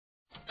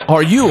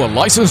Are you a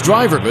licensed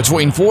driver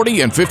between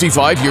 40 and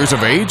 55 years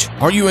of age?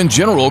 Are you in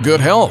general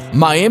good health?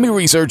 Miami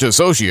Research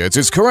Associates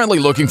is currently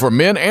looking for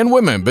men and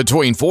women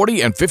between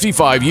 40 and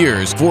 55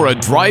 years for a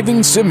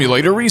driving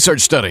simulator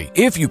research study.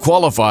 If you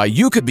qualify,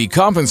 you could be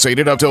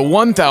compensated up to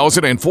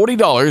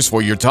 $1,040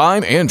 for your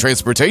time and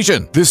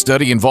transportation. This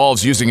study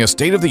involves using a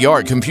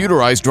state-of-the-art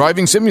computerized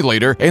driving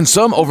simulator and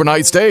some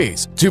overnight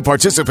stays. To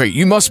participate,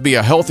 you must be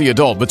a healthy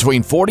adult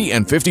between 40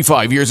 and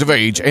 55 years of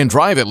age and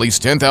drive at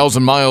least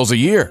 10,000 miles a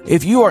year.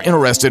 If you are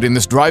interested in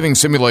this driving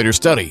simulator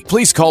study,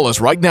 please call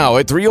us right now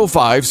at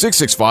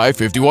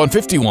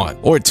 305-665-5151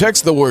 or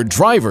text the word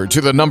driver to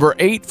the number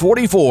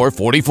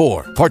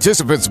 84444.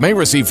 Participants may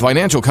receive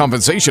financial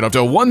compensation up to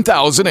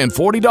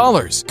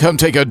 $1,040. Come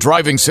take a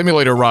driving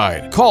simulator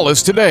ride. Call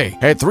us today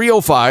at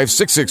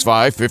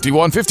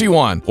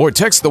 305-665-5151 or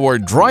text the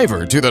word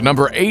driver to the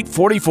number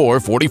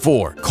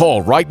 84444.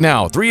 Call right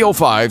now,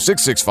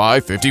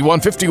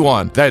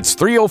 305-665-5151. That's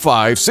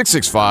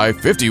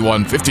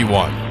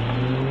 305-665-5151.